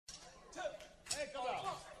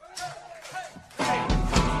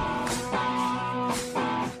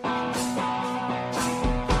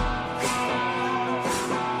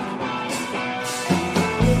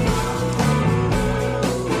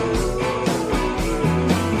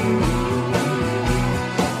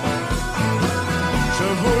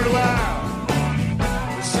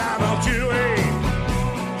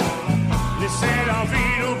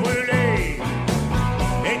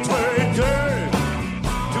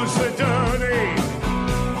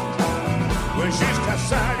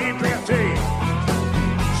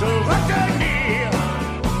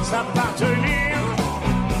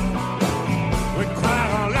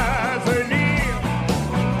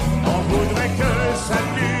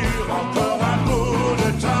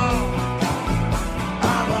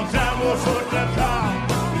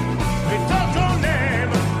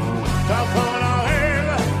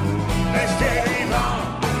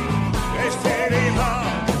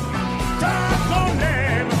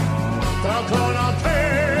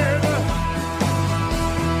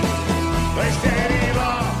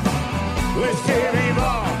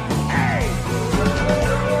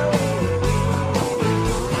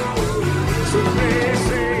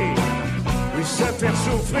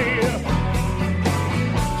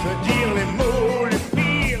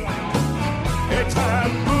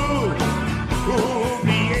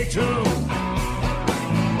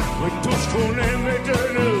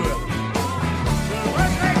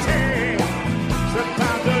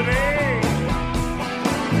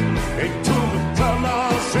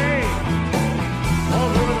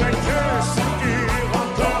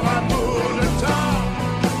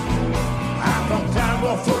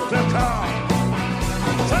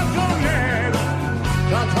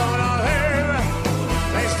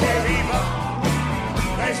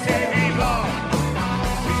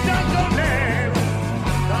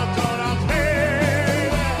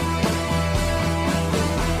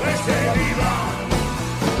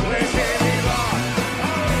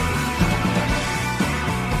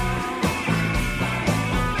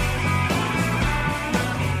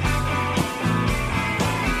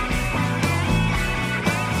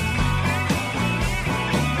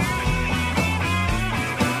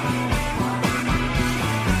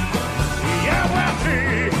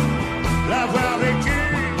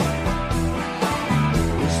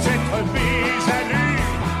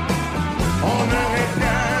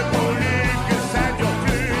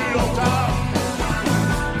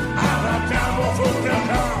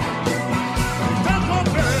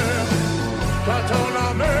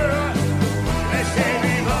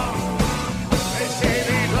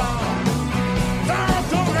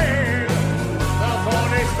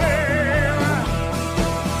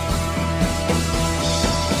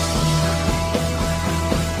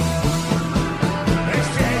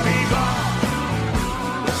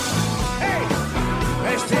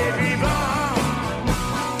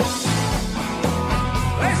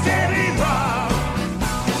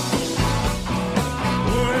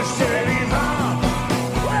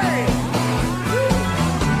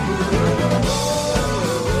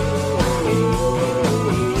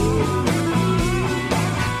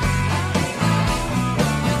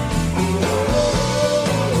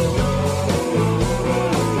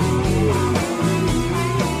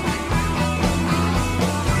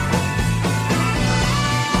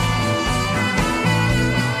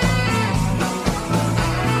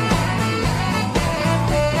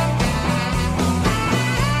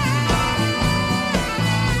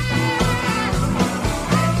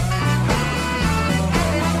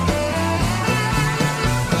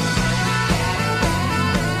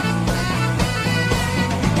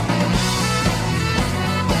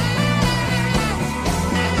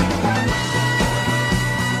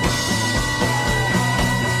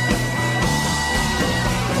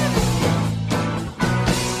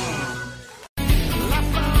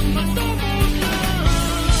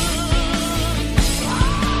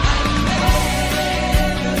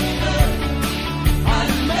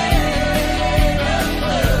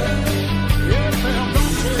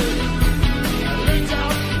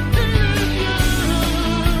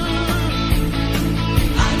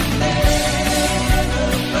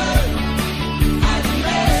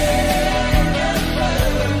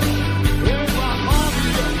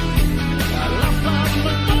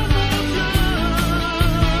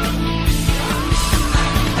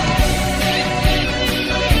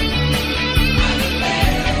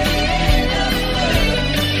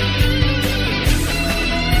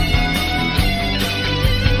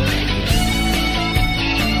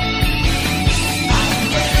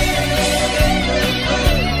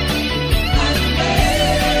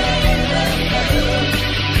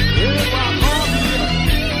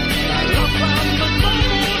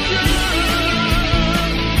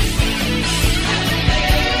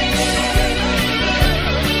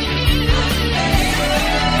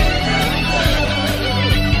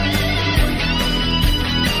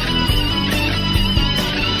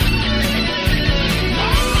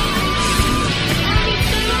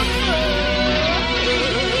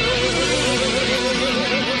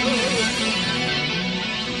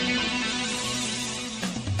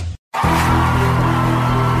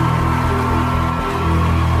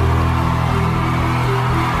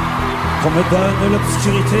Qu'on me donne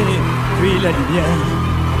l'obscurité, puis la lumière.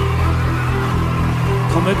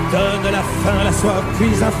 Qu'on me donne la faim, la soif,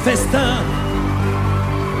 puis un festin.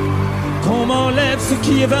 Qu'on m'enlève ce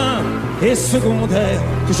qui est vain et secondaire,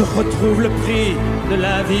 que je retrouve le prix de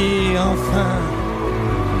la vie enfin.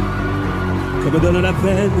 Qu'on me donne la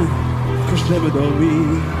peine, que j'aime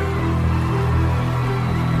dormir.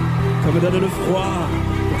 Qu'on me donne le froid,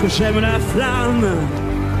 que j'aime la flamme.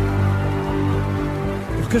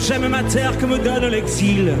 Que j'aime ma terre, que me donne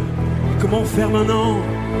l'exil. Comment faire maintenant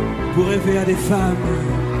pour rêver à des femmes?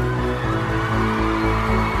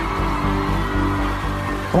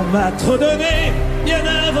 On m'a trop donné, bien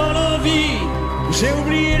avant l'envie. J'ai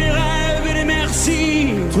oublié les rêves et les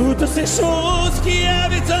merci. Toutes ces choses qui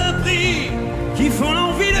avaient un prix, qui font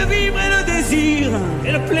l'envie de vivre et le désir,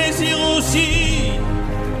 et le plaisir aussi.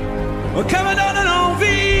 Oh, que me donne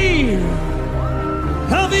l'envie,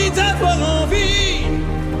 l'envie d'avoir envie,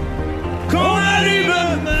 qu'on allume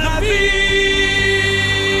ma vie.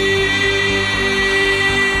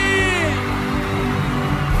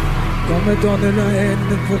 Qu'on me donne la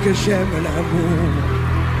haine pour que j'aime l'amour.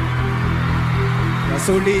 La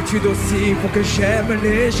solitude aussi pour que j'aime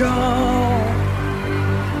les gens.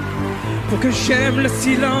 Pour que j'aime le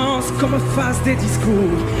silence, qu'on me fasse des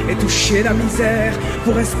discours. Et toucher la misère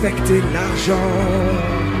pour respecter l'argent.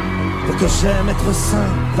 Pour que j'aime être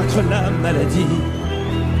sain, vaincre la maladie.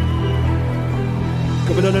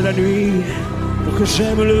 Qu'on me donne la nuit, pour que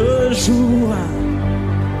j'aime le jour.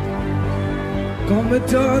 Qu'on me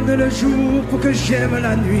donne le jour pour que j'aime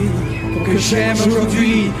la nuit. Pour que j'aime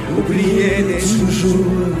aujourd'hui, oublier des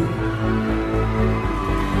toujours.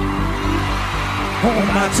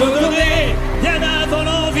 On m'a tout donné, bien avant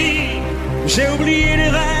l'envie. J'ai oublié les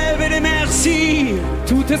rêves et les merci.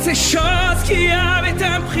 Toutes ces choses qui avaient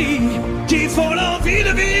un prix, qui font l'envie de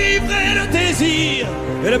vivre et le désir,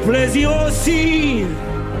 et le plaisir aussi.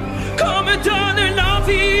 Qu'on me donne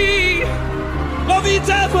l'envie, l'envie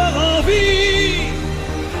d'avoir envie,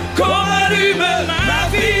 qu'on allume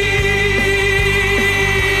ma vie.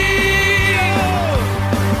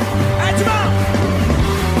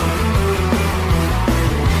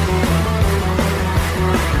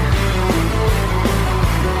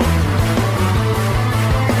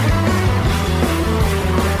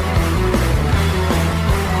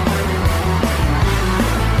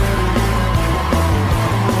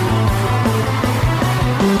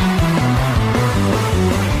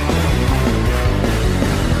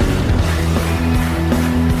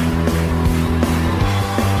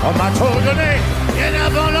 On m'a trop donné, bien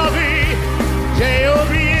avant l'envie. J'ai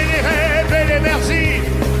oublié les rêves et les merci.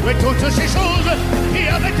 Mais toutes ces choses qui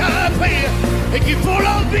avaient un prix, et qui font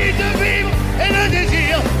l'envie de vivre, et le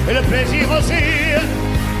désir, et le plaisir aussi.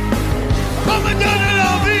 On me donne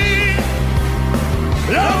l'envie,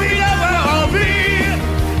 l'envie d'avoir envie,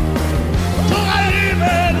 pour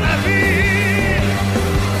allumer ma vie.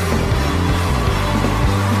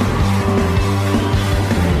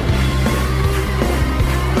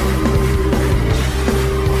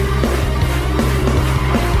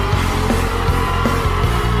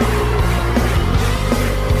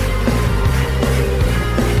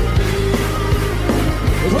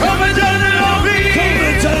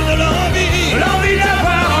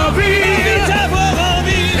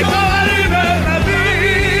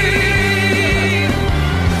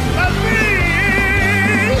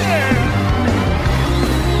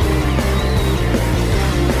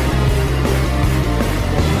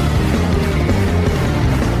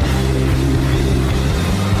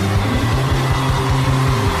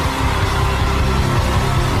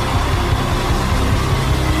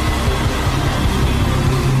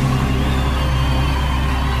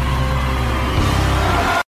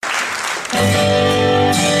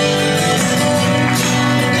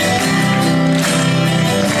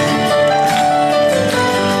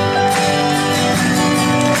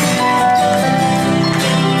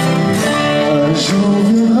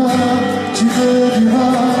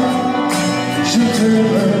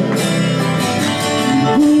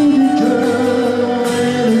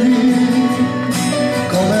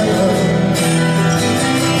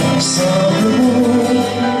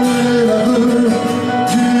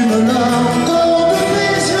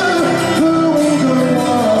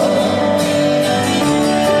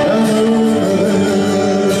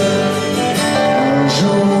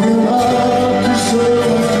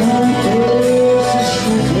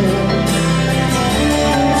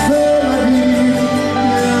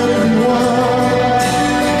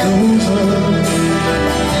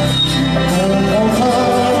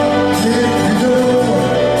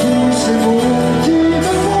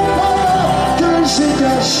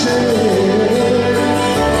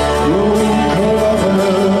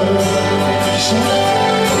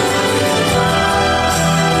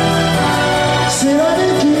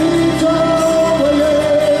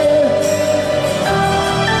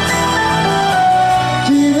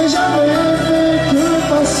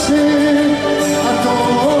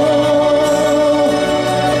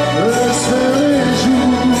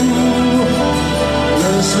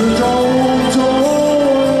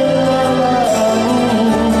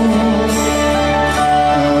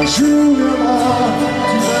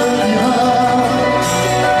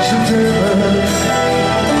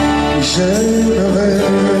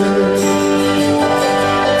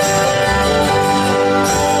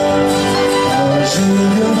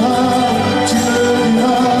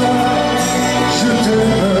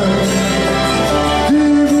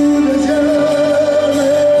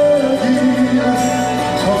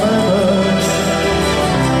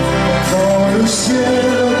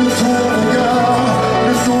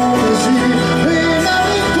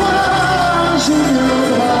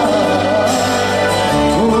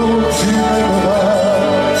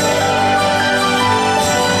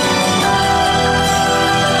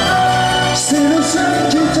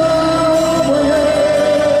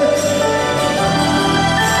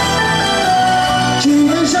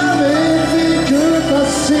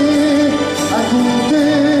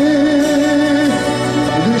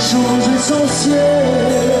 choses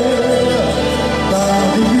essentielles par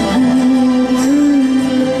des brûlés.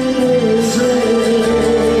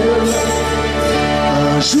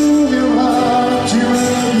 Un jour viendra, tu me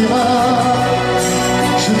diras,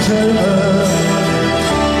 je t'aime,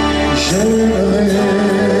 j'aimerais.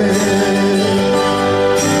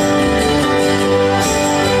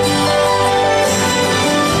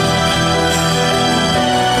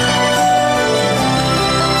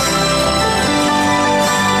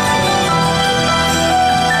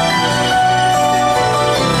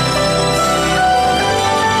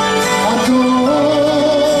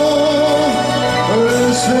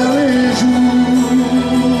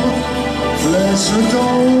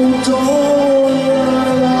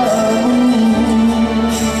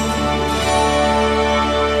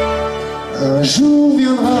 Un jour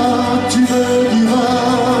viendra, tu me diras,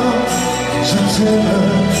 je t'aime,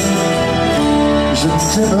 je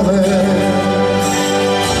t'aimerai.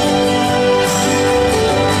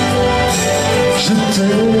 Je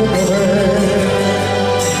t'aimerai.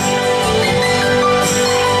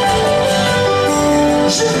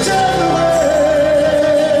 Je t'aimerai.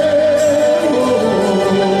 Oh,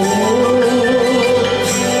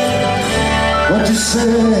 moi tu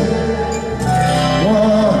sais,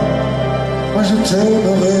 moi je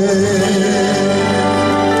t'aimerai.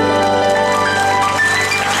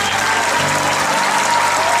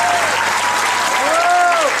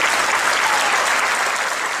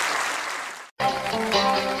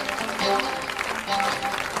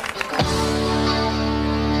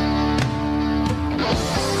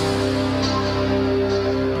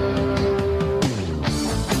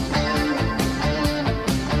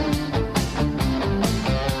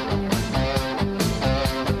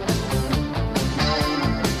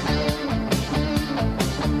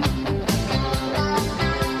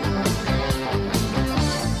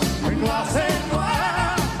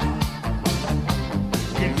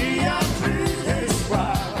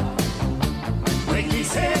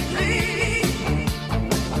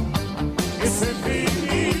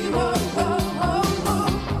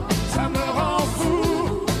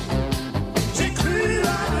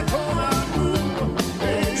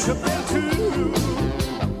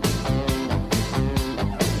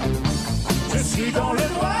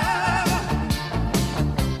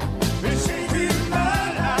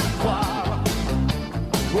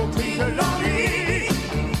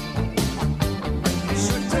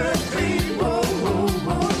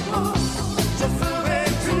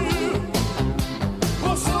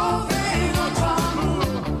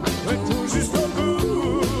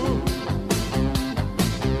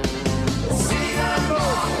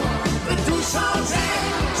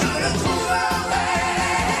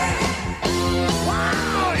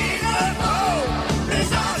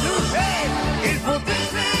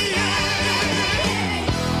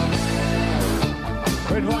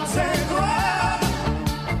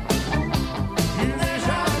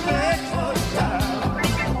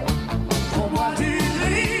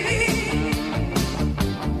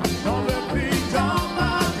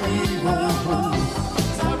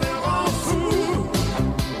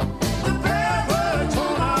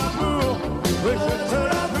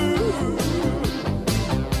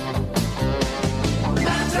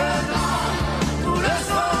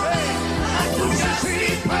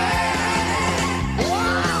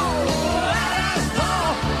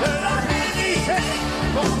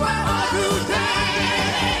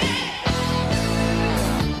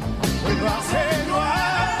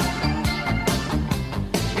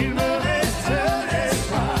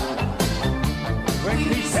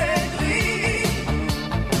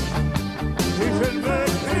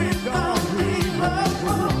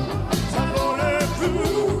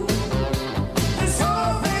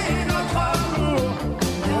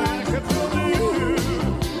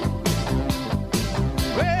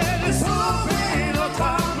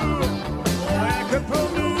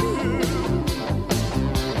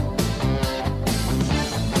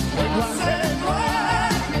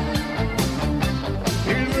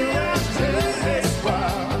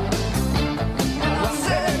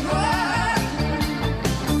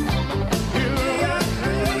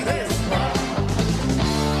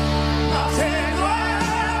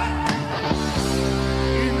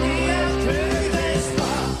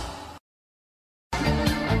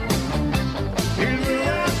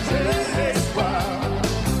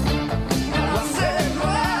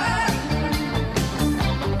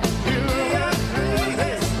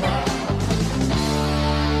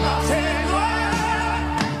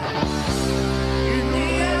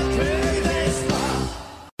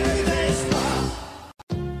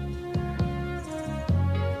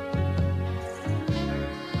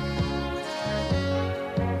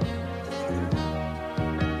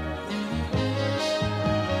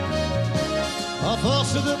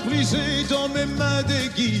 force de briser dans mes mains des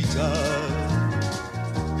guitares,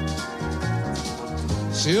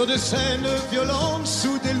 sur des scènes violentes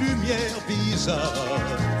sous des lumières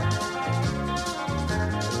bizarres.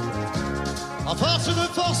 À force de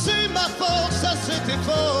forcer ma force à cet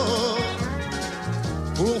effort,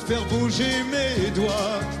 pour faire bouger mes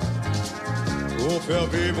doigts, pour faire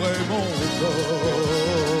vibrer mon corps.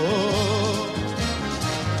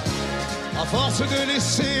 À force de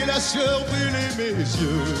laisser la sueur brûler mes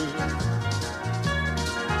yeux,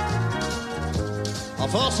 à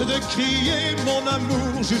force de crier mon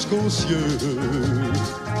amour jusqu'aux cieux,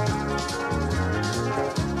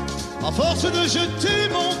 à force de jeter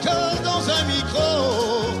mon cœur dans un micro,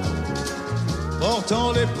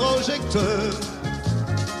 portant les projecteurs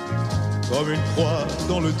comme une croix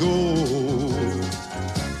dans le dos,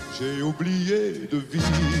 j'ai oublié de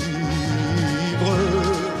vivre.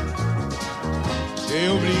 J'ai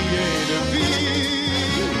oublié de vivre.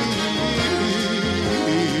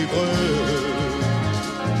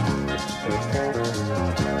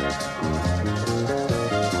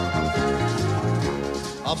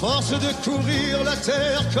 À force de courir la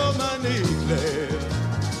terre comme un éclair,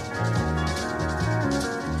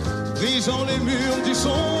 brisant les murs du son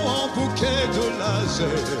en bouquet de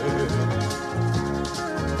laser.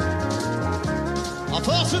 À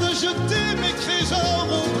force de jeter mes trésors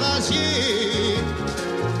au brasier,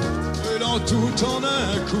 brûlant tout en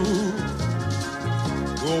un coup,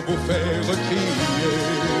 pour vous faire crier.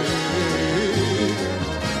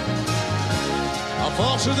 À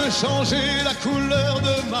force de changer la couleur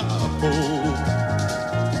de ma peau,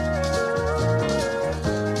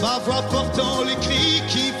 ma voix portant les cris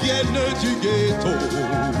qui viennent du ghetto.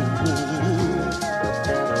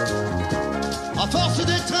 À force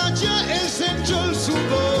d'être indien et angel sous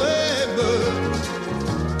bohème,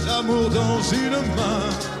 l'amour dans une main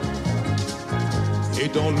et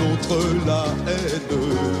dans l'autre la haine,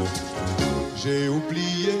 j'ai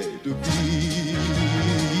oublié de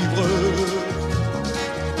vivre.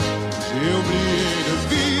 J'ai oublié de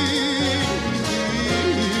vivre.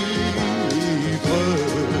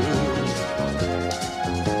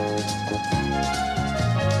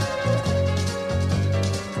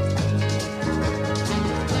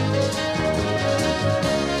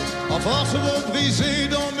 À force de briser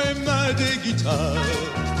dans mes mains des guitares,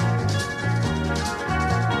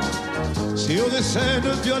 sur des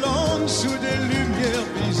scènes violentes sous des lumières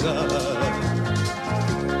bizarres,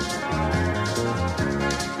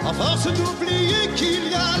 à force d'oublier qu'il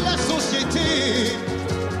y a la société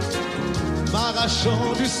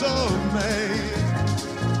m'arrachant du sommeil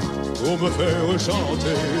pour me faire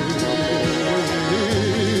chanter.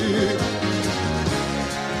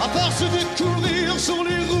 À force de courir sur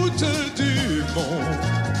les routes du monde,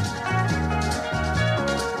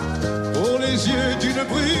 pour les yeux d'une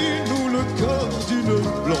brune ou le corps d'une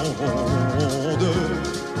blonde,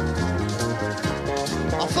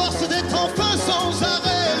 à force d'être enfin sans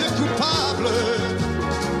arrêt le coupable,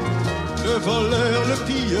 le voleur, le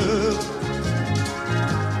pilleur,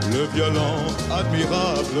 le violent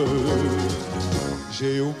admirable,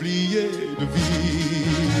 j'ai oublié de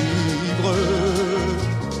vivre.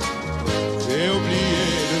 J'ai oublié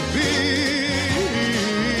de vivre.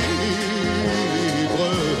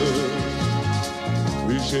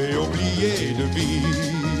 Oui, j'ai oublié de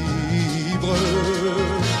vivre.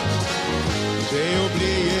 J'ai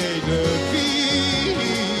oublié de vivre.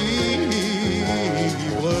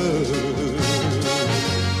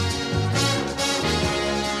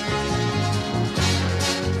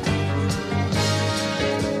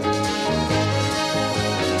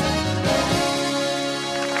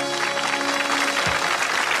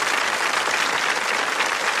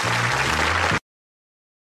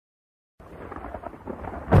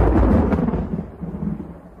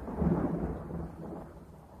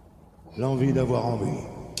 L'envie d'avoir envie.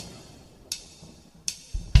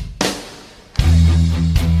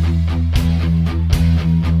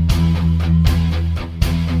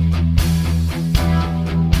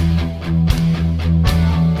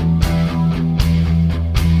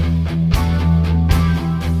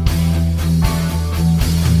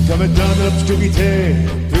 Comme dans l'obscurité,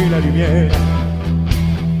 puis la lumière.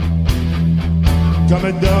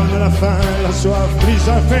 Comme donne la faim, la soif, puis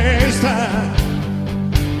un festin.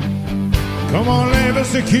 Comme on lève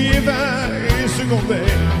ce qui est vain et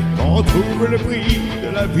secondaire, quand on trouve le prix de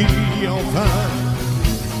la vie enfin.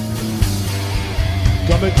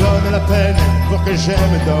 Comme donne la peine pour que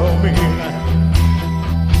j'aime dormir.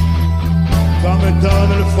 Comme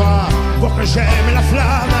donne le froid pour que j'aime la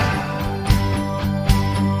flamme.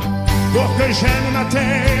 Pour que j'aime ma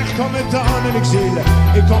terre comme donne l'exil.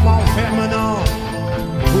 Et comme enferme maintenant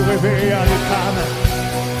pour rêver à les femmes.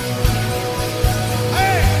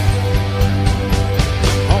 Hey!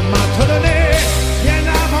 On m'a trop donné, bien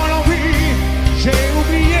avant l'envie. J'ai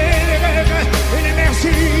oublié les rêves et les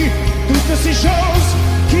merci. Toutes ces choses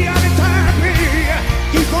qui avaient un prix,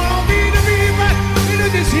 qui font l'envie de vivre et le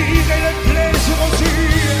désir et le plaisir aussi.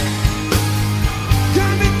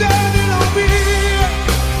 Quand me donne l'envie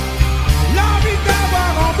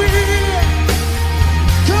d'avoir envie,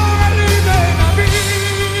 quand allume ma vie.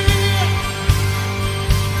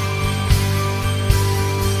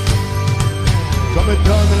 Qu'on me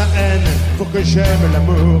donne la haine pour que j'aime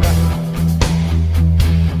l'amour,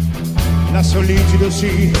 la solitude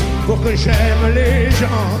aussi pour que j'aime les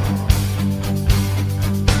gens,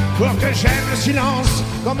 pour que j'aime le silence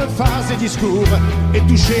qu'on me fasse des discours et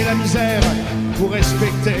toucher la misère pour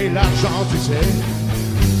respecter l'argent, tu sais.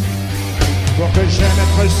 Pour que j'aime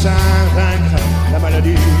être sain, vaincre la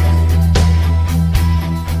maladie,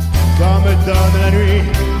 qu'on me donne la nuit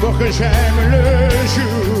pour que j'aime le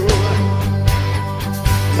jour,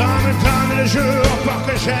 qu'on me donne le jour pour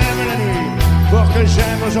que j'aime la nuit, pour que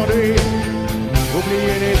j'aime aujourd'hui,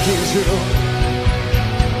 oublier les toujours.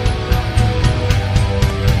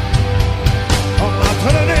 On m'a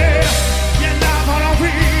trop donné, bien avant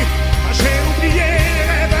l'envie, j'ai oublié les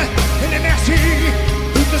rêves et les merci,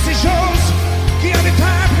 toutes ces choses qui avaient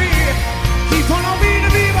un prix, qui font l'envie de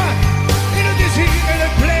vivre et le désir et le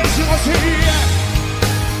plaisir aussi.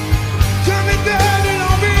 Que me donne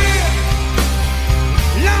l'envie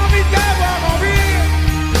d'avoir envie,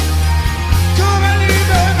 qu'on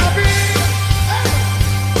allume ma vie.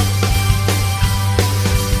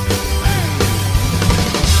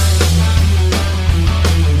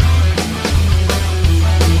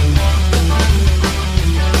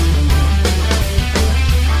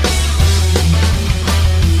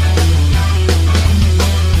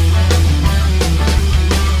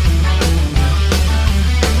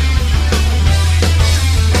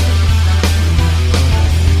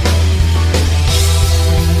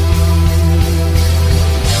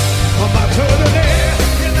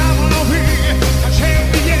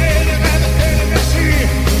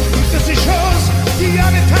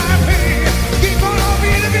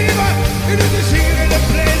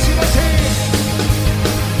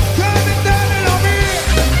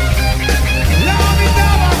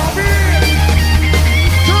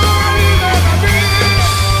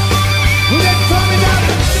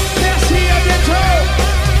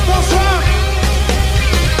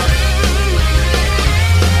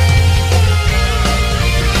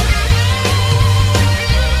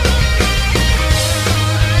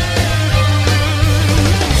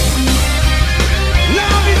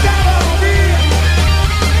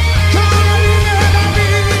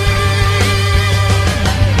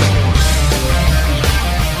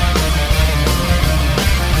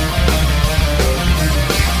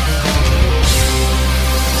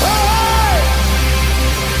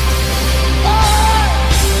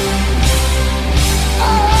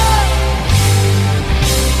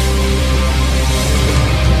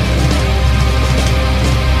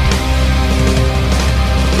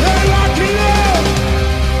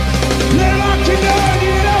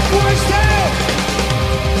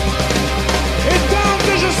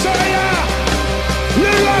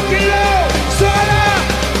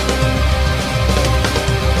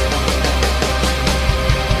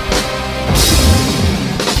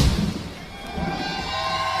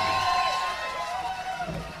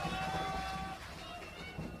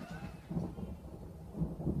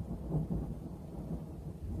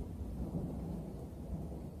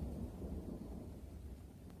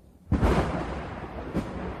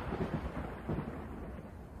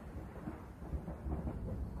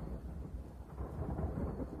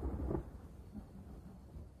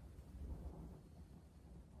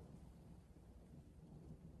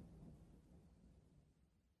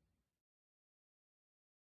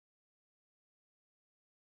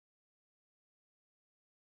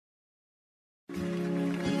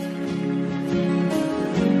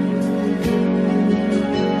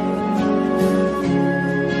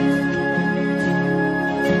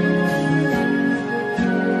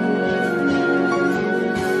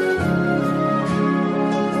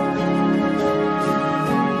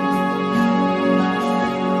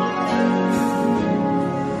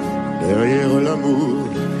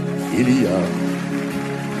 il y a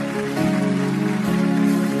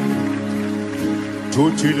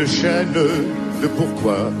toute une chaîne de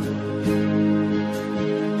pourquoi.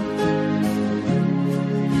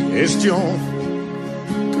 Question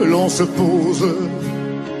que l'on se pose.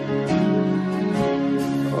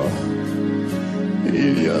 Oh,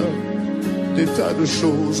 il y a des tas de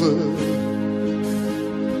choses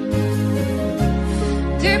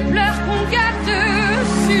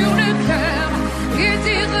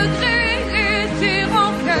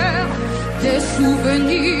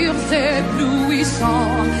souvenirs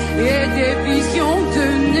éblouissants et des visions de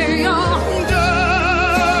néant.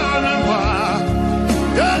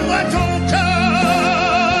 Donne-moi ton cœur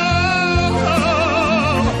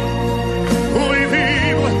pour y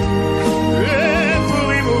vivre et pour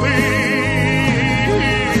y mourir.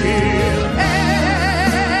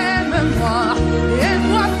 Aime-moi et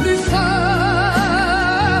moi plus fort.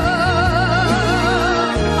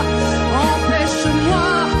 Empêche-moi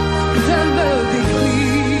de me détruire.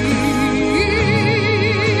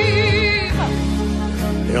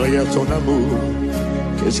 Derrière ton amour,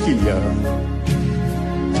 qu'est-ce qu'il y a?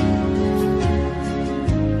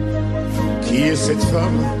 Qui est cette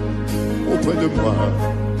femme auprès de moi?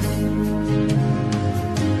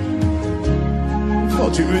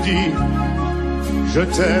 Quand tu me dis je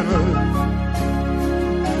t'aime,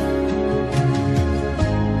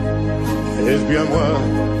 est-ce bien moi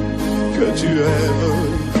que tu aimes?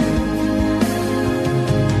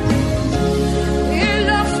 Et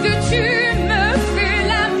lorsque tu me fais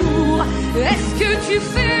l'amour, est-ce que tu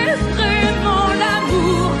fais vraiment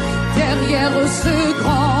l'amour? Derrière ce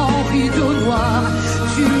grand rideau noir,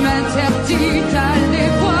 tu m'interdis d'aller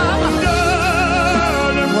voir.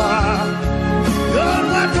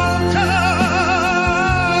 Donne-moi ton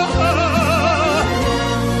cœur,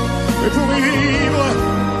 et pour y vivre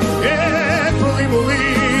et pour y mourir.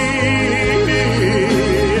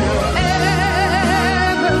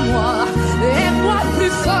 Aime-moi et moi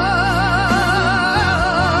plus fort.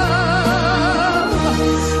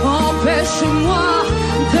 Empêche-moi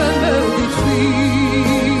de me détruire.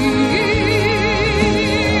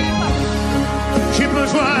 J'ai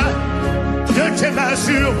besoin de tes mains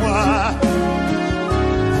sur moi,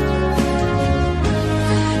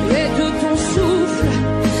 Et de ton souffle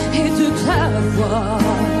et de ta voix.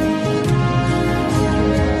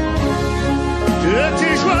 de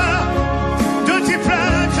tes joies, de tes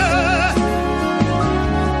plaintes,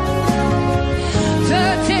 De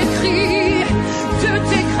tes cris, de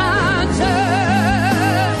tes craintes.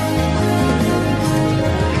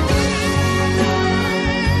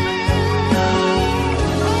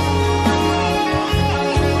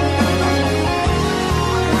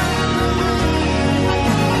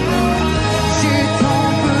 J'ai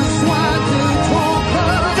tant besoin de ton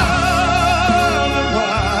corps.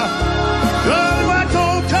 donne-moi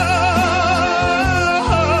ton cœur,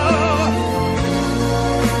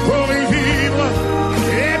 pour y vivre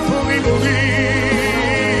et pour y mourir.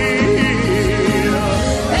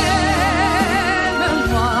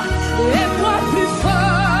 Aime-moi et moi plus fort.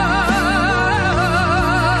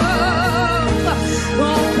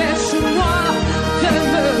 Empêche-moi de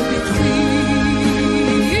me détruire.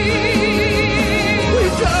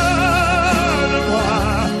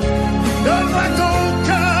 Donne-moi ton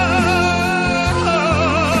cœur,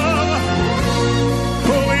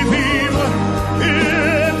 pour y vivre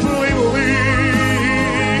et pour y mourir.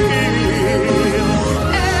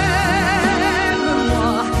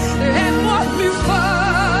 Aime-moi et moi plus fort.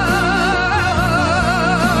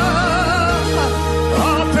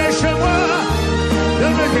 Empêche-moi de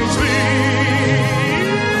me détruire.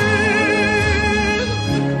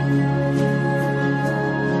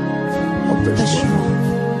 Empêche-moi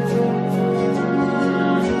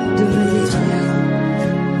de me détruire.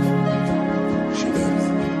 Je t'aime.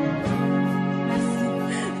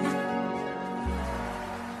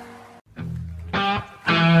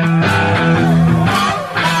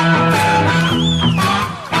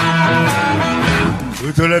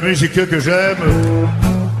 Toute la musique que j'aime,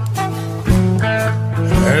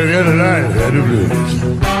 elle vient de là, elle vient du blues.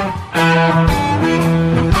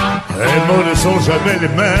 Les mots ne sont jamais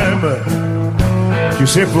les mêmes. Tu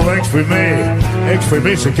sais, pour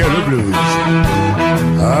exprimer ce qu'est le blues.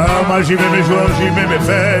 Ah, moi j'y mets mes joies, j'y mets mes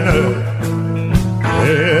peines.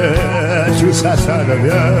 Et tout ça, ça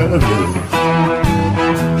devient le blues.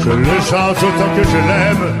 Je le chante autant que je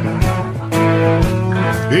l'aime,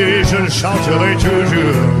 et je le chanterai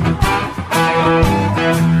toujours.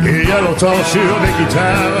 Il y a longtemps sur les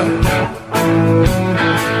guitares,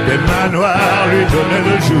 des mains noires lui donnaient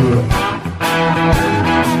le jour,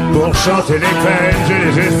 pour chanter les peines et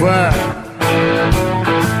les espoirs,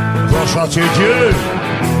 pour chanter Dieu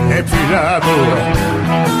et puis l'amour.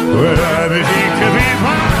 La musique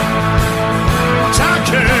vivra tant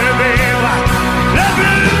que vivra le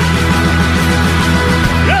blues.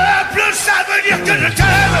 Le blues, ça veut dire que je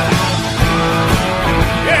t'aime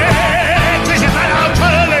et que j'ai mal entre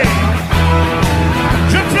les.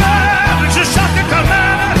 Je pleure, mais je chante quand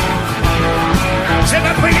même. C'est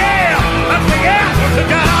ma prière pour te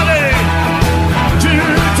garder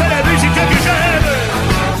toute la musique que j'aime.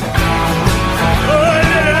 Oh,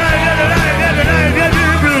 la, la, la, la, la, la, la, la.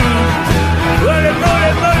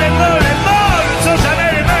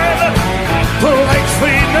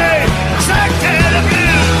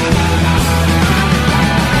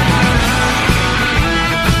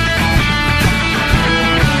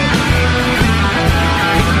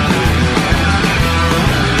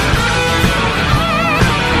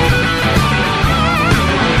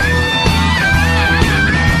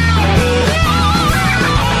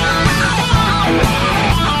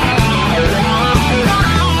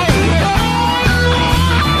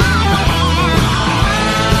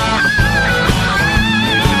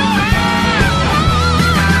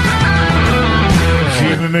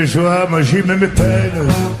 mes joies, moi j'y mets mes peines.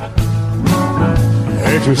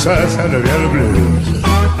 Et tout ça, ça devient le blues.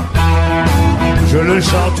 Je le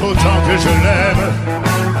chante autant que je l'aime.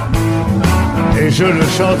 Et je le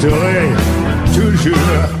chanterai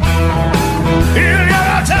toujours. Il vient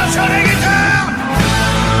l'entendre sur les guitares.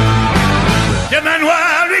 Des mains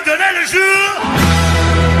noires lui donnaient le jour.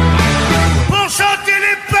 Pour chanter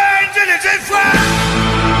les peines et les efforts.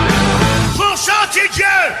 Pour chanter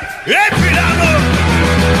Dieu et puis l'amour.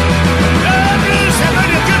 Le blues, ça veut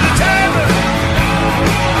dire que je t'aime.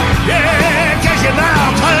 Yeah, que j'ai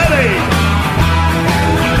marre crevé.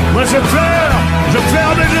 Moi je pleure,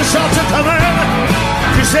 mais je chante quand même.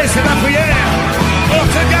 Tu sais, c'est ma prière pour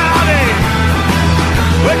te garder.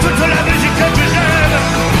 Ouais, toute la musique que j'aime.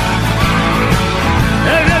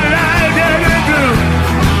 Elle vient de là, elle vient du bleu.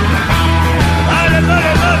 Ah, les bonnes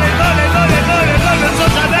ne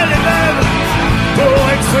sont jamais les mêmes. Pour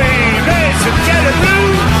exprimer ce qu'est le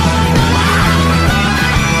blues.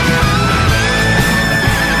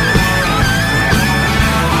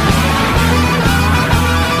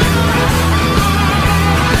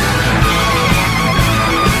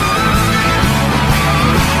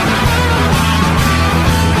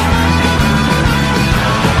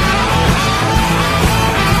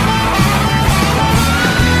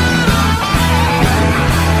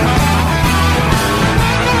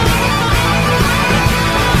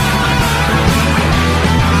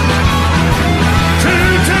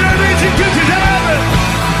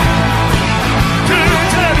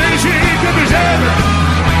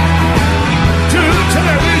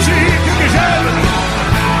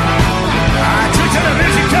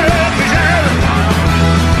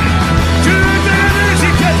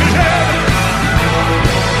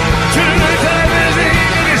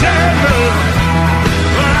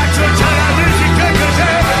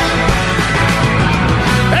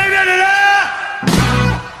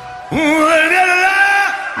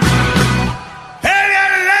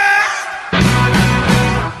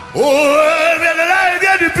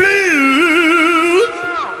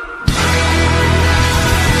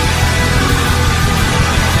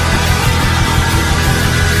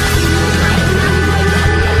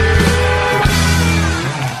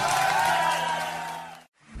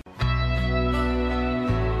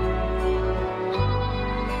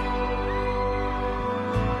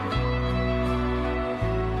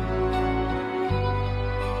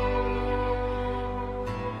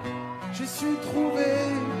 J'ai su trouver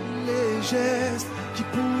les gestes qui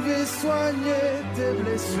pouvaient soigner tes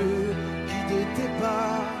blessures, guider tes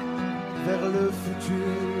pas vers le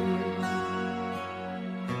futur.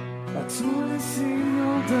 À tous les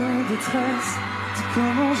signaux de détresse, dis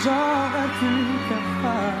comment j'aurais pu faire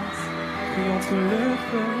face, pris entre le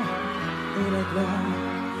feu et la glace.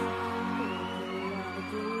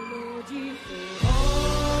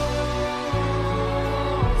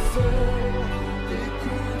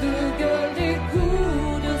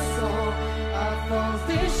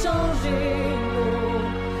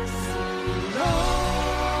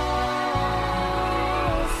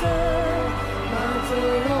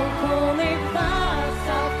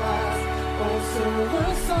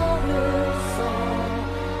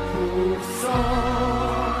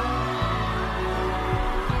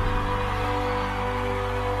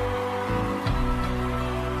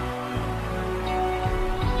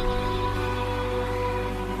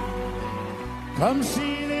 Comme si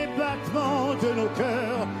les battements de nos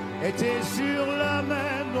cœurs étaient sur la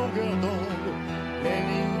même longueur d'onde, les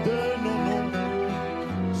lignes de nos noms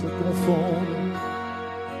se confondent.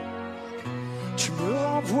 Tu me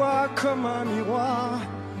renvoies comme un miroir,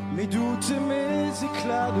 mes doutes et mes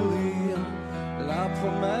éclats de rire, la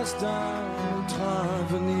promesse d'un autre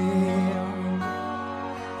avenir.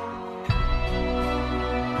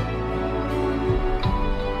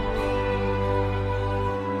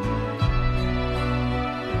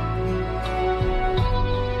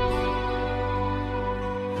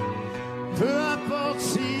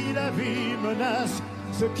 Menace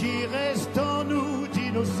ce qui reste en nous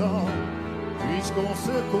d'innocent, puisqu'on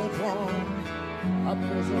se comprend à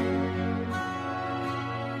présent.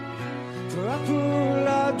 Peu à peu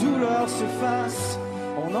la douleur s'efface,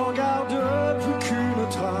 on n'en garde plus qu'une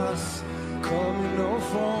trace, comme une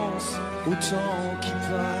offense au temps qui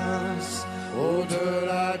passe.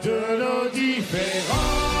 Au-delà de nos différences,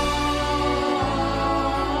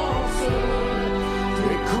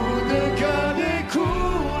 des coups de cœur, des coups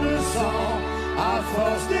de sang, à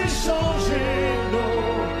force d'échanger nos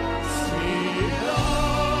silences.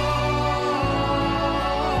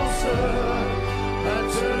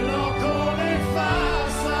 Maintenant qu'on est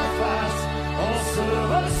face à face, on se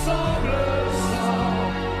ressemble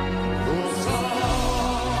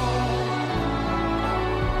 100%.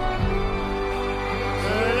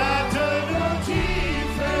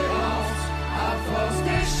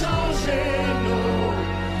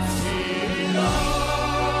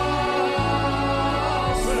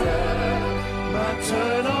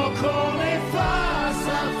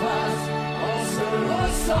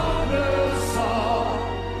 Tous les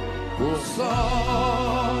 200%.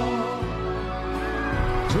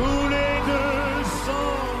 Tous les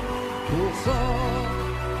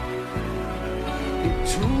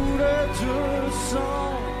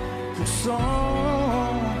 200%.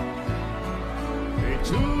 Et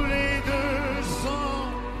tous les 200%.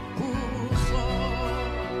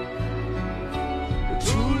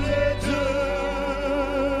 Tous les deux.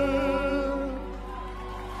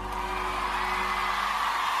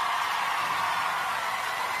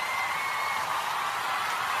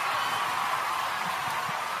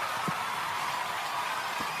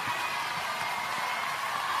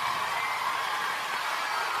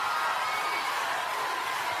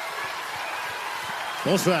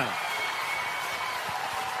 Bonsoir.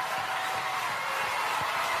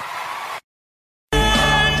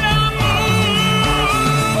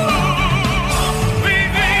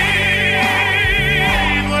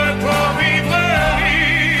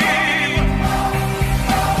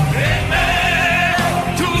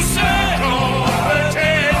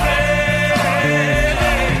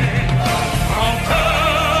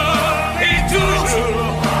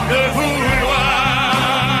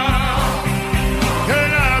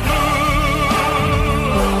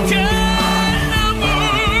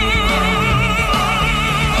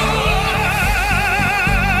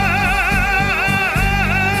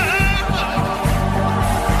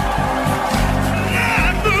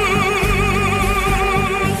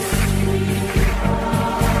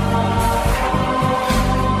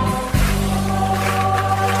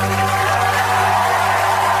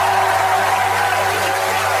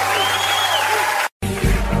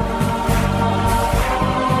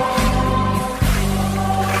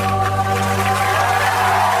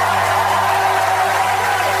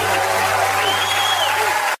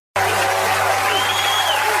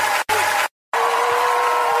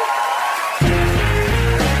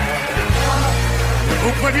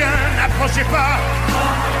 N'approchez pas,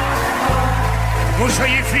 vous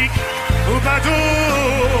soyez flic ou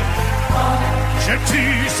badaud. Je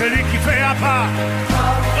tue celui qui fait un pas,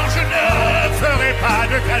 non je ne ferai pas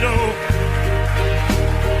de cadeau.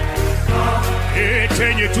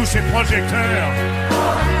 Éteignez tous ces projecteurs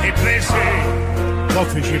et baissez vos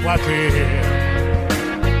fichiers braqués.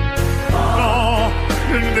 Non,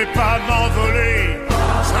 je ne vais pas m'envoler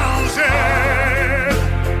sans aide.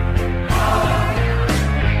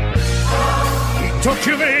 Dites au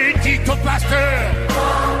curé, dites au pasteur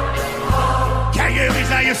qu'ailleurs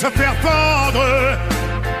ils aillent se faire pendre.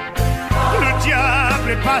 Le diable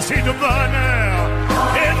est passé de bonne heure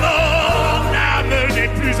et mon âme n'est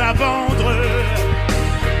plus à vendre.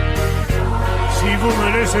 Si vous me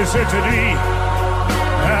laissez cette nuit,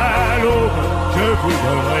 à l'aube, je vous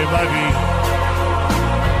donnerai ma vie.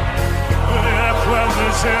 Mais à quoi me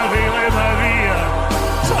servirait ma vie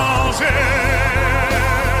sans elle?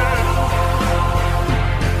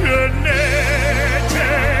 Je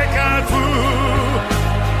n'étais qu'un fou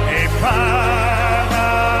et par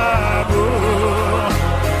amour,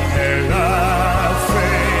 elle a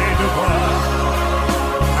fait de moi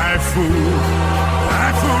un fou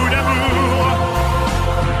d'amour.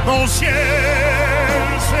 Mon ciel,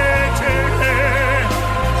 c'était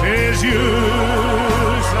ses yeux,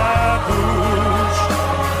 sa bouche,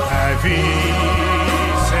 la vie,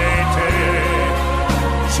 c'était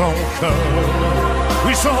son corps.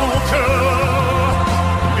 Oui, son cœur,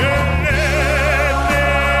 je l'aimais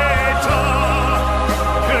tant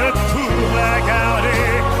que pour la garder,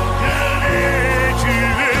 je l'ai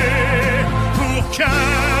tué pour qu'un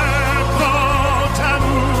grand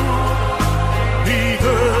amour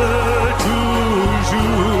vive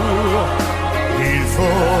toujours. Il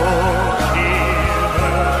faut qu'il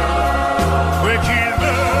meure, oui qu'il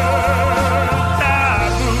meure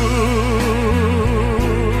d'amour.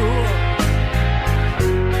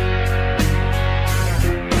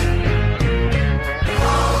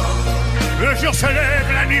 Le jour se lève,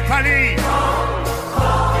 la nuit pâlit.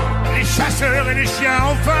 Les chasseurs et les chiens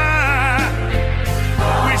ont faim.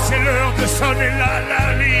 Oui, c'est l'heure de sonner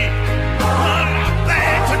la nuit. La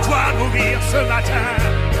bête doit mourir ce matin.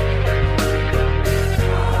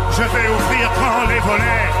 Je vais ouvrir grand les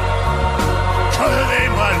volets.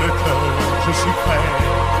 Crevez-moi le cœur, je suis prêt.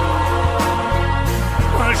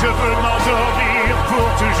 Moi, je veux m'endormir pour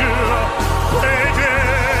toujours près d'elle.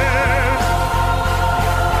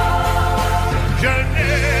 Je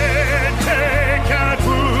n'étais qu'un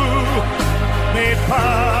fou, mais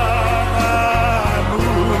par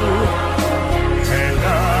amour, elle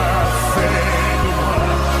a fait de moi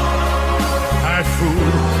un fou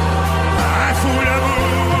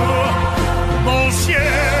d'amour. Mon ciel,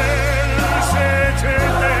 c'était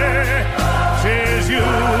ses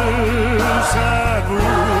yeux,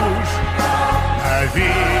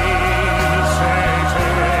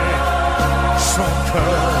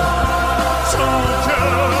 cœur, son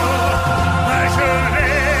cœur. Mais je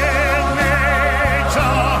l'aimais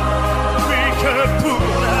tant, oui que pour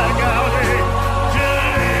la garder, je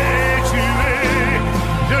l'ai tuée.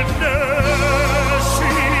 Je ne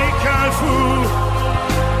suis qu'un fou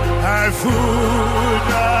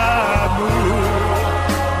d'amour,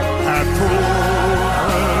 un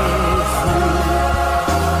pauvre fou,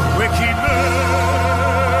 oui qui meurt,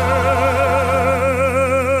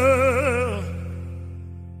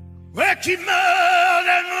 oui qui meurt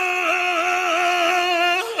d'amour.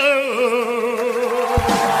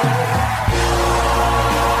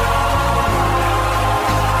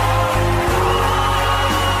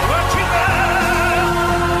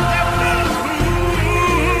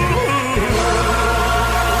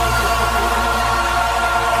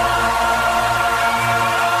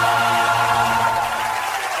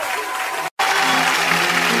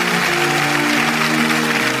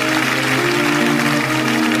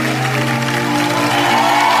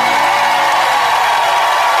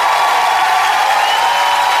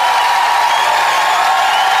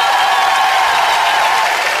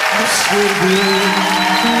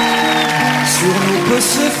 Sur nous peut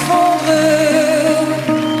s'effondrer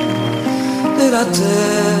et la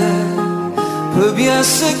terre peut bien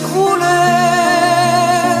s'écrouler.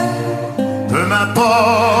 Peu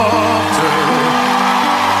m'importe,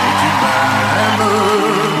 et tu m'aimes,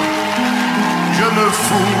 je me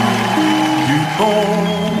fous du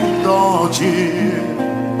monde entier.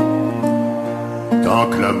 Tant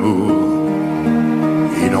que l'amour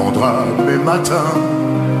inondera mes matins,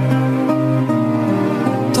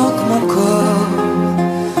 tant que mon corps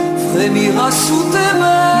frémira sous tes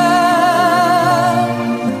mains.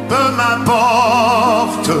 peu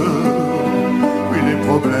m'importe, oui les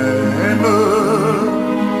problèmes,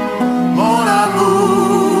 mon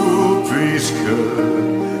amour, puisque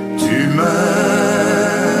tu m'aimes.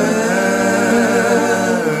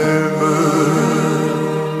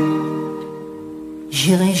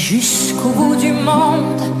 J'irai jusqu'au bout du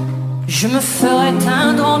monde, je me ferai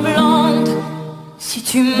teindre en blonde si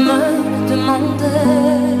tu me demandais.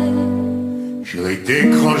 J'irai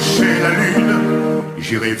décrocher la lune,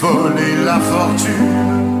 j'irai voler la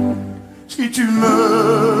fortune, si tu me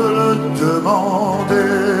le demandais.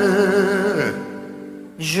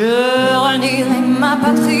 Je renierai ma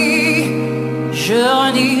patrie, je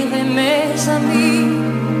renierai mes amis,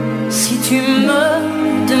 si tu me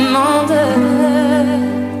demandais.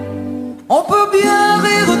 On peut bien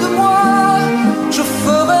rire de moi, je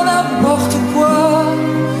ferai n'importe quoi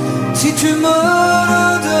si tu me le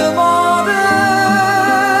demandais.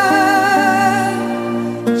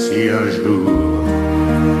 Si un jour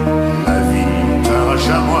la vie t'arrache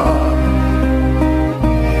à moi,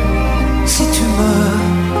 Si tu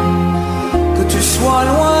meurs, que tu sois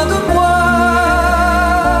loin de moi.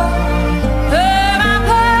 Peu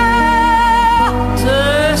m'importe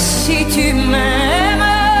si tu m'aimes,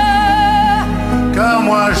 car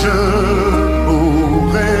moi je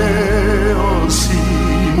mourrai aussi.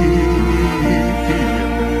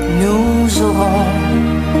 nous aurons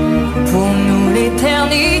pour nous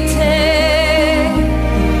l'éternité.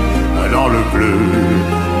 Dans le bleu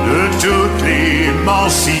de toute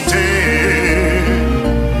l'immensité,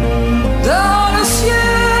 Dans le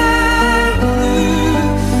ciel, plus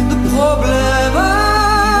de problèmes.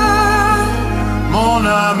 mon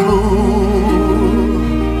amour,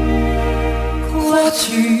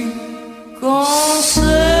 Crois-tu qu'on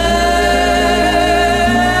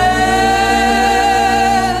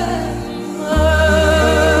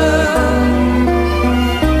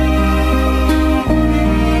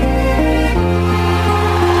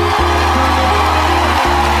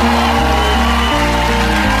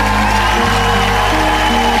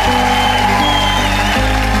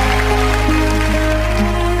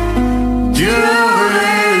Dieu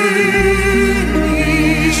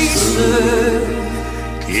réunisse ceux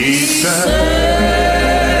qui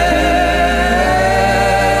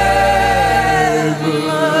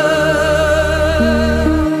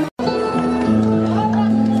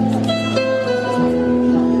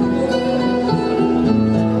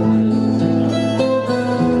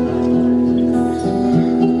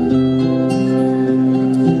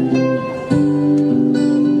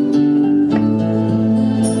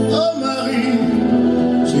Oh Marie,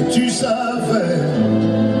 si tu savais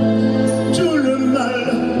tout le mal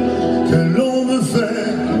que l'on me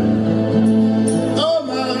fait. Oh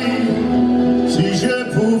Marie, si je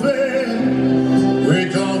pouvais, oui,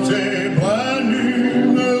 dans tes bras nus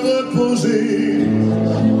me reposer,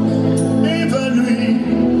 évanoui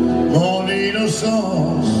mon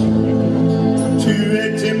innocence, tu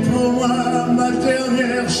étais pour moi ma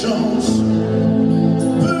dernière chance.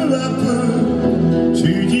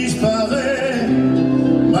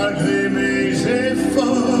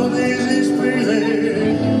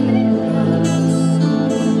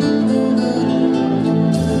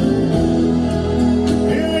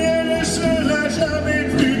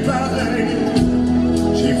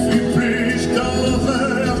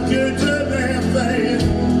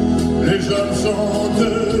 sont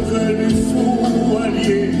devenus fous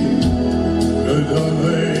alliés, je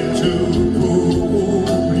donnerai tout pour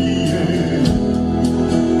oublier.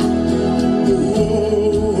 Oh, oh,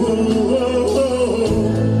 oh, oh,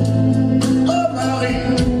 oh Marie,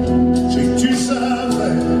 si tu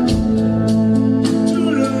savais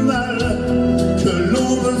tout le mal que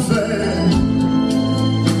l'on me fait.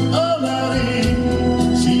 Oh Marie,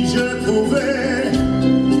 si je pouvais,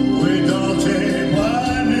 oui, dans tes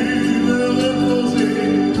bras nus me reposer.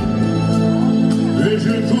 Et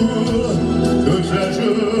je cours toute la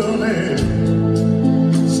journée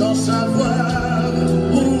sans savoir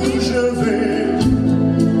où je vais.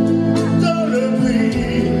 Dans le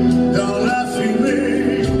bruit, dans la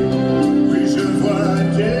fumée, oui, je vois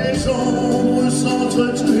des ombres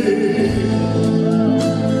s'entretuer.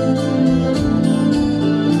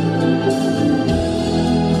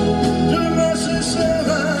 Demain ce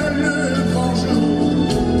sera le grand jour,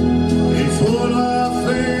 il faudra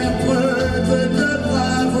faire preuve de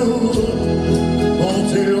bravoure,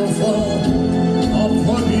 monter au front en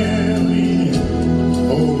première ligne.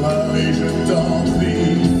 Oh Marie, je t'en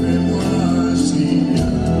prie, fais-moi un signe.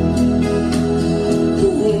 Oh,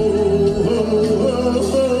 oh, oh, oh,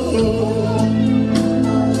 oh, oh.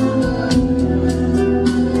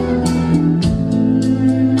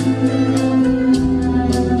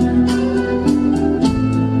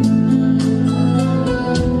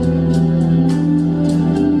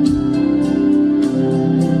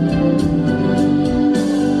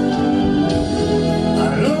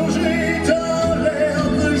 Allongé dans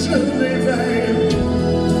l'herbe, je m'éveille.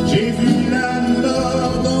 J'ai vu la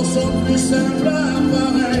mort dans son plus simple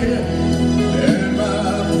appareil. Elle m'a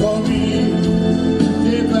promis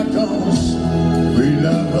des vacances. Oui,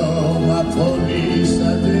 la mort m'a promis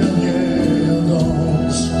sa dernière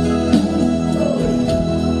danse. Oh, oui.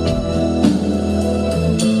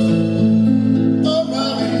 Oh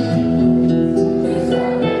Marie,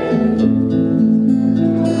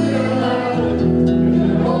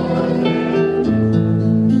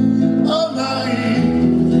 oh Marie,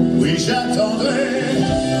 oui j'attendrai,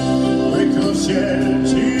 oui qu'au ciel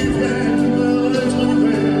tu viennes me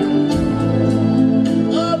retrouver.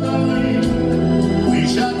 Oh Marie, oui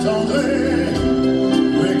j'attendrai,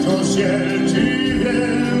 oui qu'au ciel tu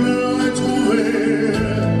viennes me retrouver.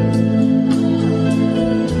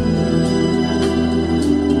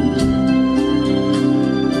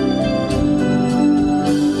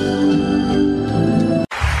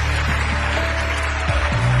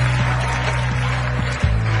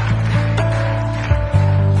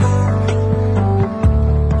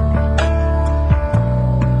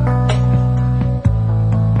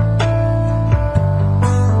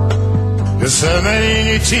 De semaine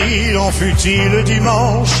inutile en fut-il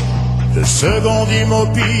dimanche, de seconde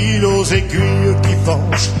immobile aux aiguilles qui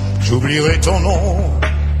penchent, j'oublierai ton nom.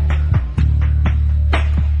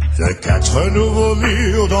 De 4 nouveaux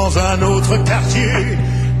murs dans un autre quartier,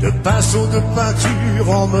 de pinceaux de peinture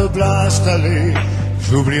en meubles installés,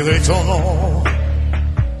 j'oublierai ton nom.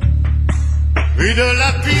 Puis de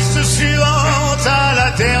la piste suivante à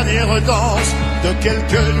la dernière danse, de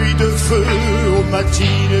quelques nuits de feu aux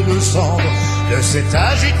matinées de cendre, de cette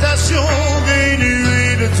agitation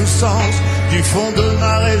dénuée de tout sens, du fond de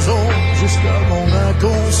ma raison jusqu'à mon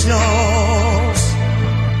inconscience.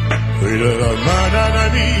 Puis de la main d'un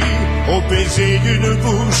ami au baiser d'une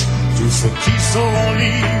bouche, tous ceux qui sauront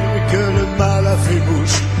lire que le mal a fait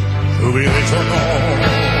bouche, j'oublierai ton nom.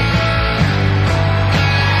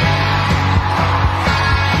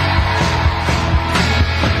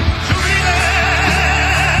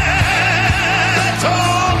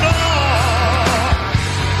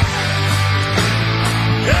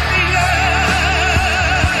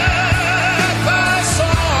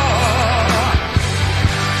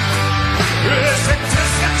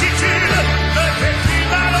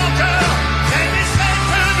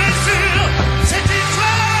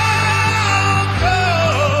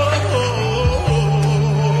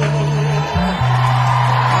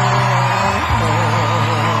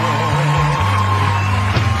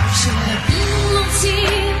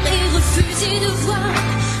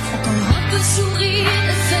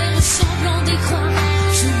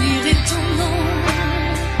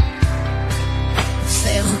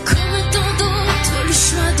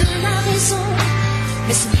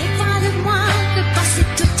 Mais ce n'est pas de moi de passer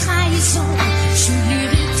toute trahison.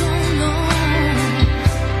 J'oublierai ton nom.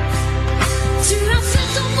 Tu as fait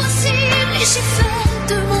ton possible et j'ai fait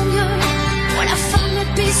de mon mieux pour la femme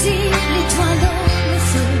paisible, étoile dans le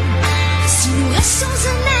feu. Si nous restons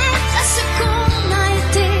honnêtes à ce qu'on a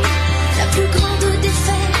été, la plus grande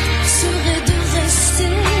défaite serait de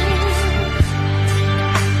rester.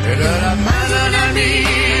 Et de la main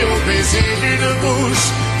baiser d'une bouche.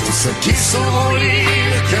 Tous ceux qui sauront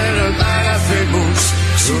lire que le mal a fait mouche,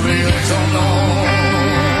 j'oublierai ton nom.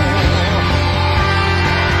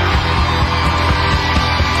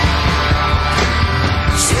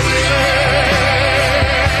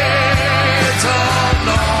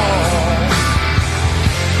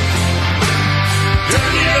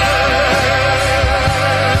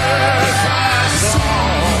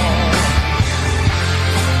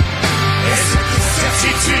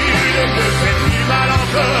 Me fait plus mal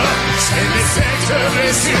encore, c'est mes cette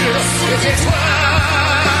blessure que j'ai toi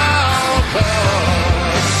encore.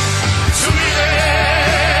 J'oublierai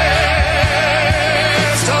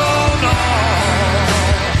ton nom,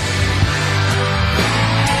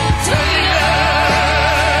 de mille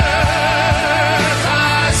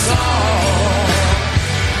façons,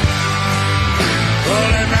 pour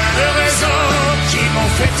les mêmes raisons qui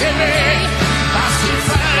m'ont fait aimer, parce qu'il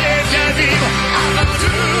fallait bien vivre avant tout.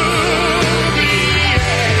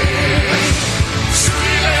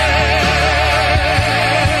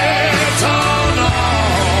 Ton nom.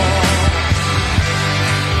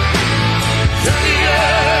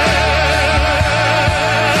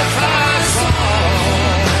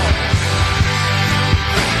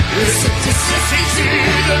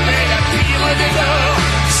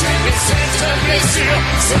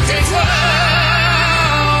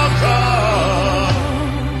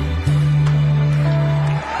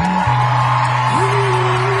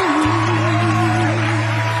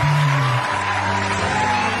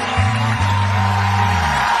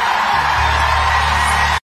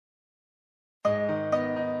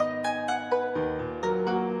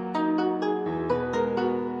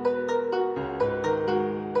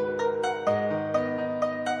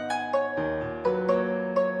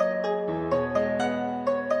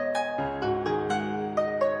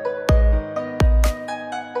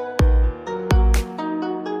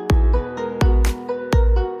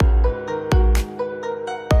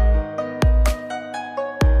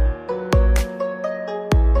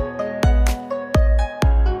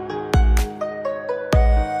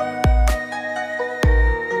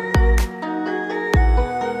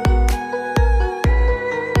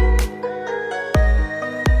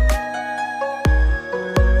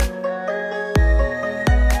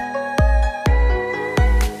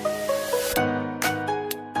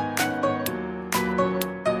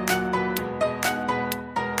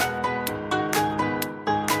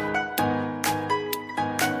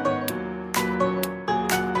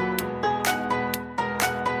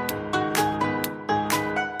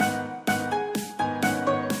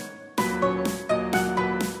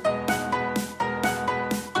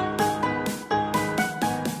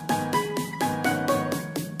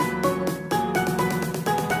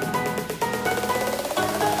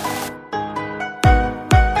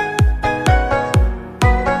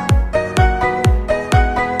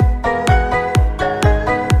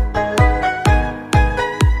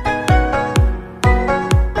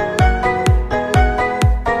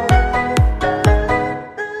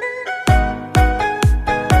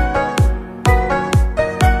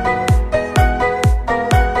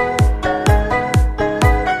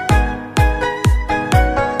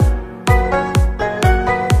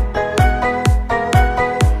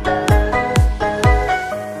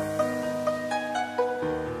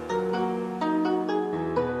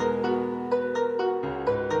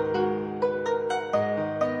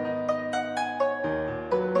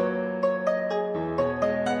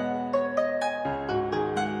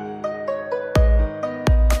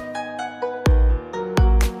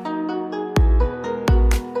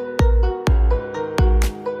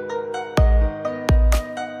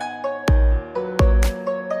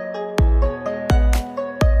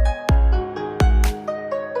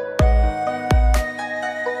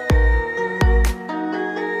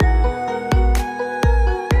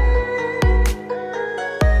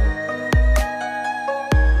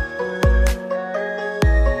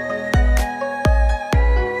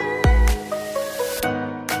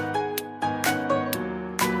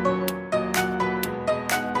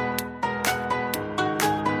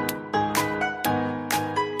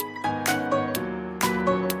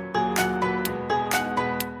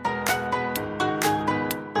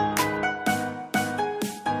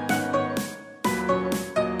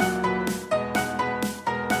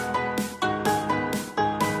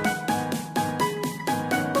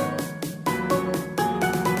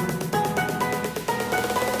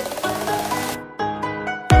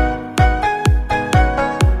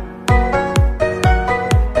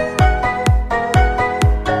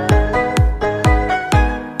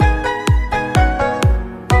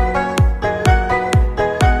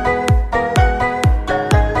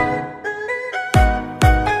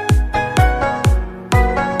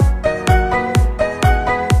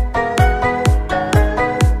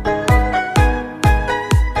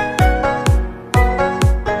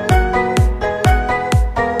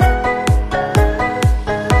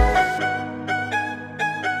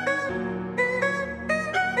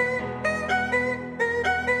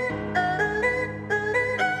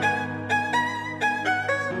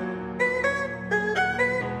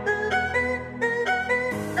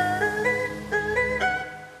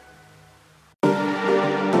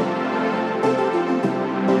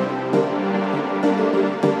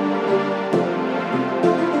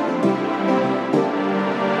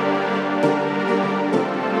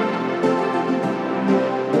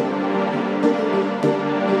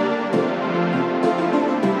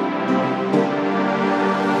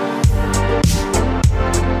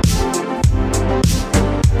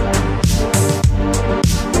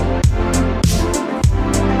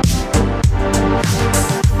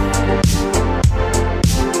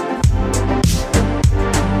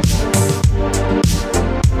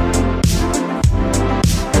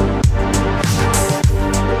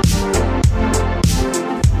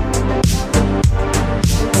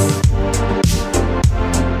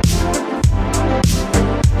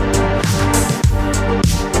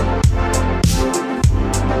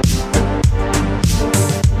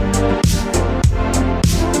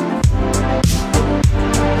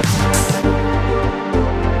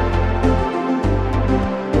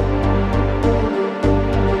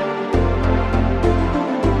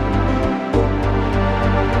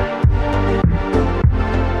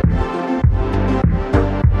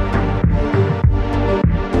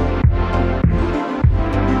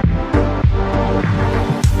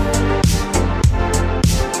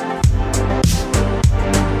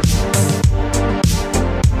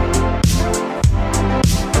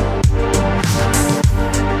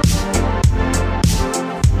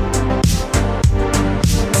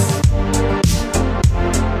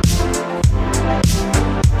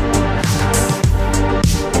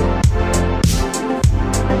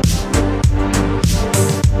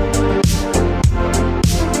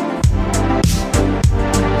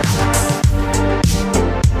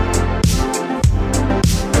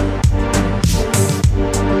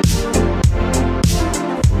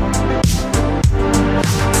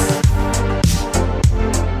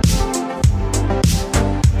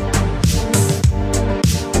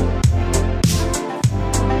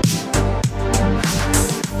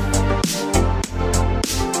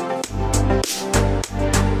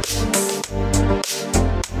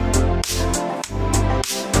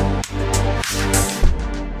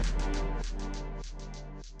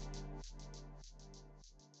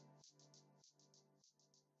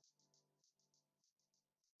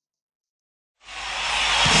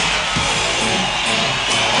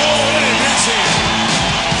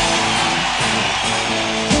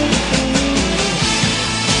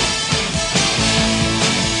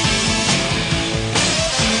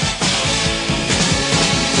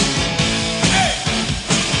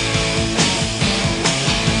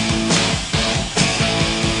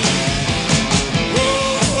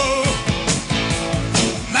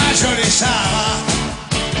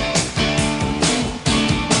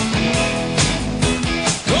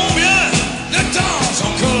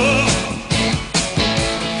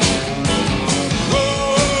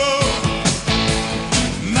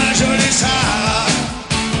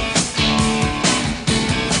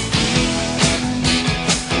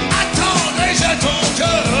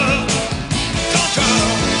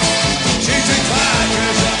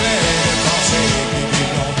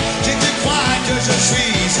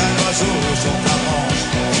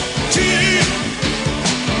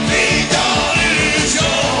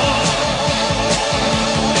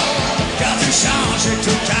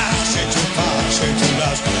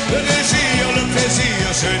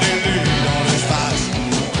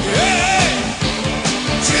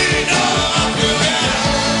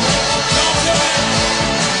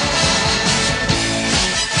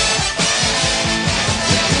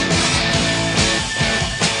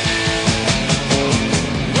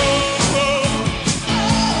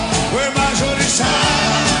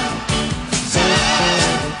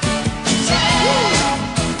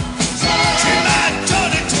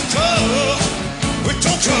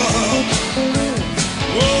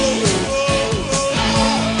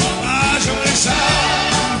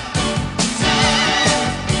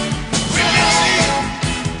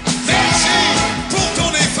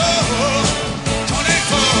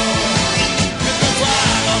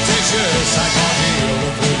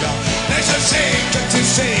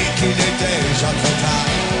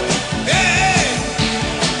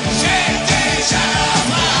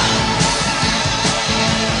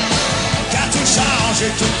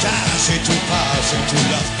 et tout cache et tout passe et tout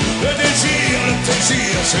lâche. Le désir, le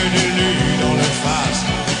plaisir se dilue dans l'espace.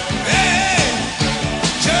 Hey,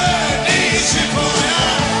 je n'y suis pour rien,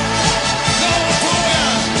 non pour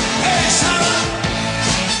rien, et ça va.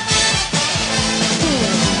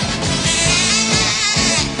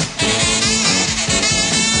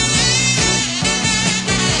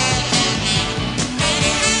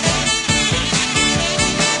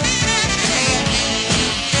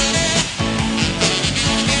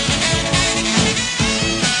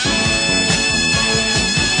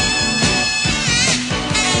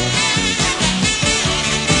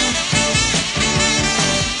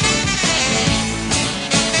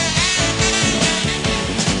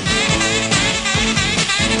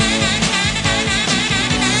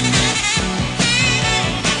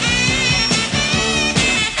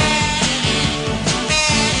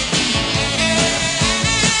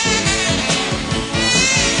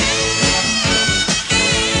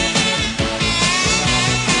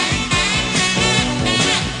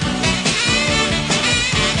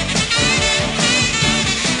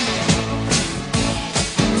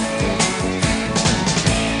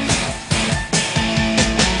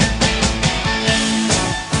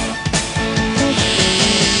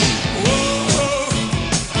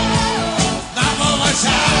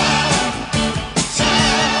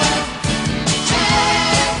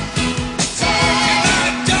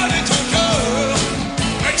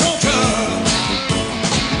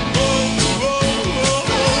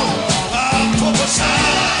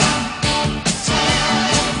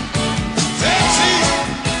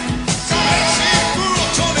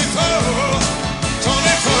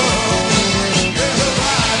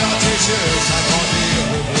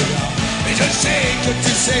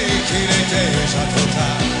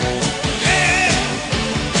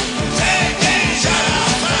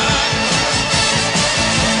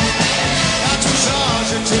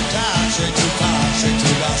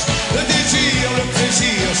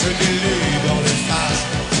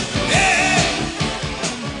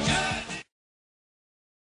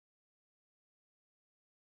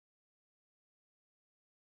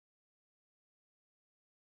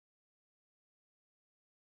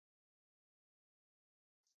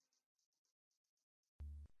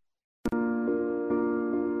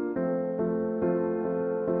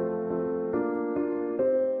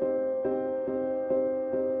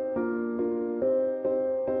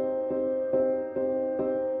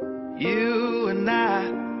 You and I,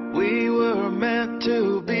 we were meant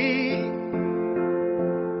to be.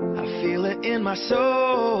 I feel it in my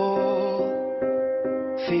soul.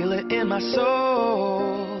 Feel it in my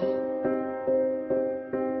soul.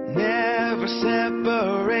 Never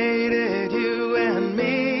separated, you and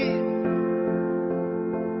me.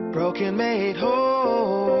 Broken made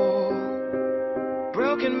whole.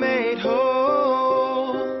 Broken made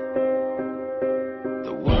whole.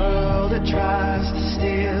 The world that tries to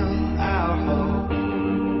steal our hope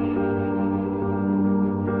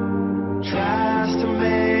tries to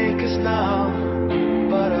make us numb,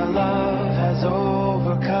 but our love has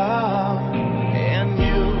overcome. And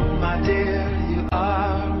you, my dear, you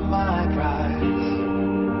are my prize.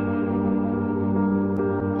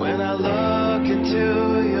 When I look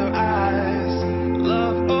into your eyes,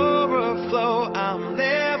 love overflow, I'm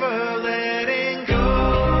never letting go.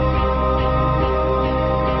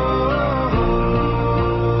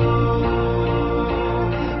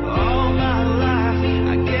 All my life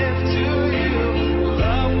I give to you.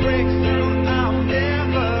 Love breaks through, I'm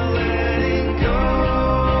never letting go.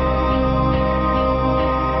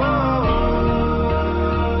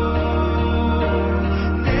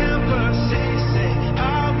 Never ceasing,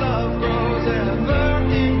 our love grows ever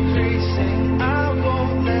increasing. I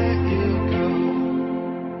won't let you go.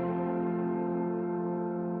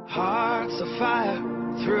 Hearts of fire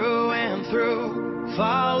through and through.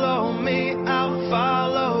 Follow me, I'll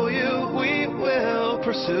follow you. We will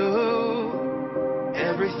pursue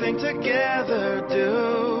everything together.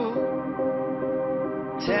 Do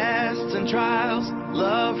tests and trials,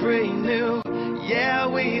 love renew. Yeah,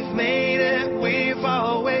 we've made it. We've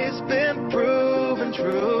always been proven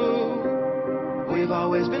true. We've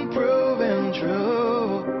always been proven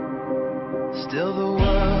true. Still the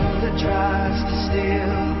world that tries to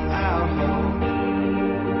steal our hope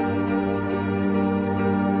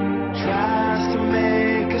tries to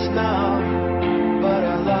make us numb, but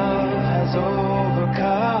our love has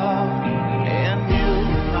overcome. And you,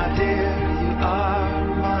 my dear, you are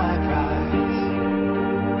my prize.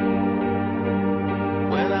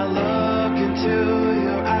 When I look into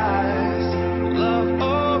your eyes, love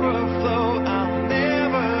overflow, I'm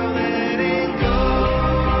never letting go.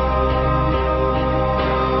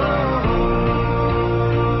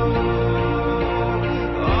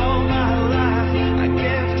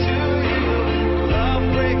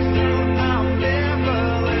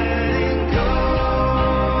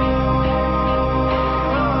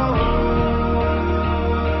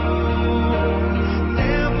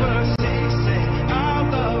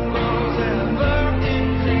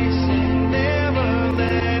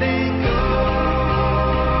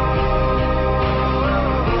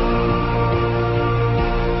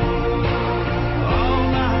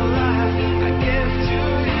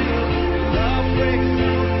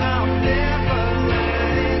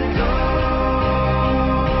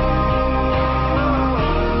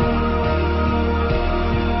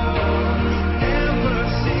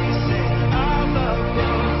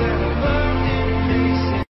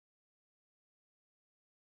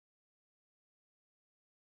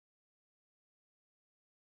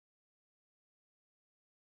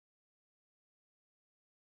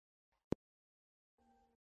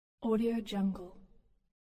 Audio Jungle.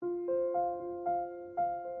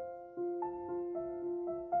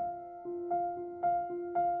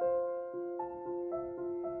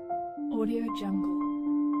 Audio Jungle.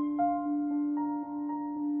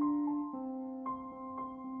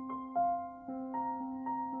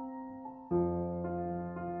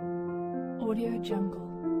 Audio Jungle.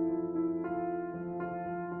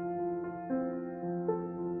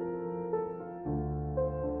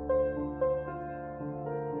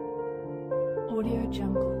 Audio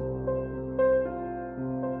Jungle.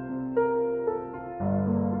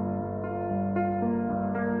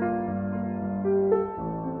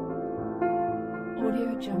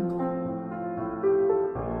 Audio Jungle.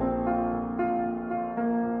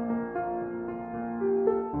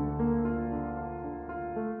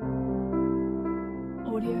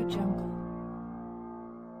 Audio Jungle.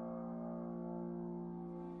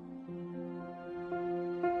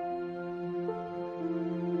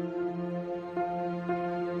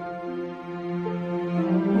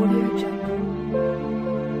 Audio Jungle.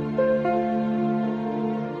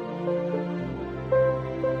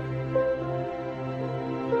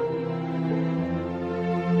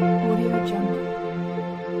 Audio Jungle.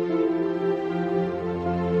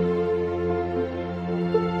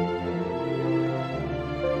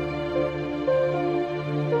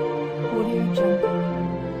 Audio Jungle. Audio Jungle.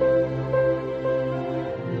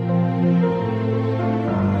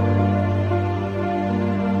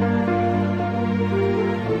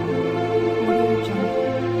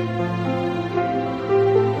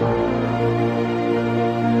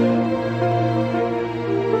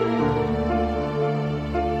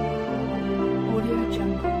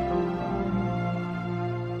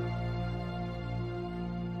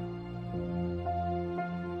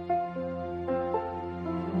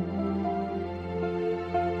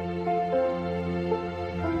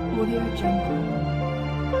 Audio Jungle.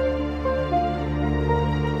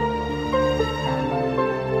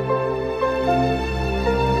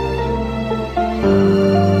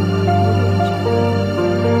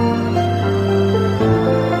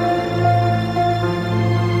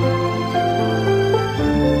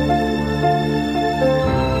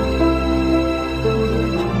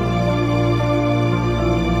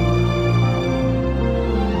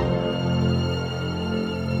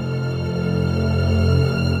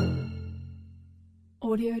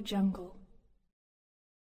 Audio Jungle.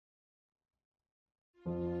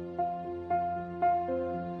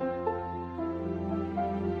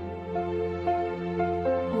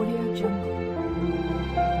 Audio Jungle.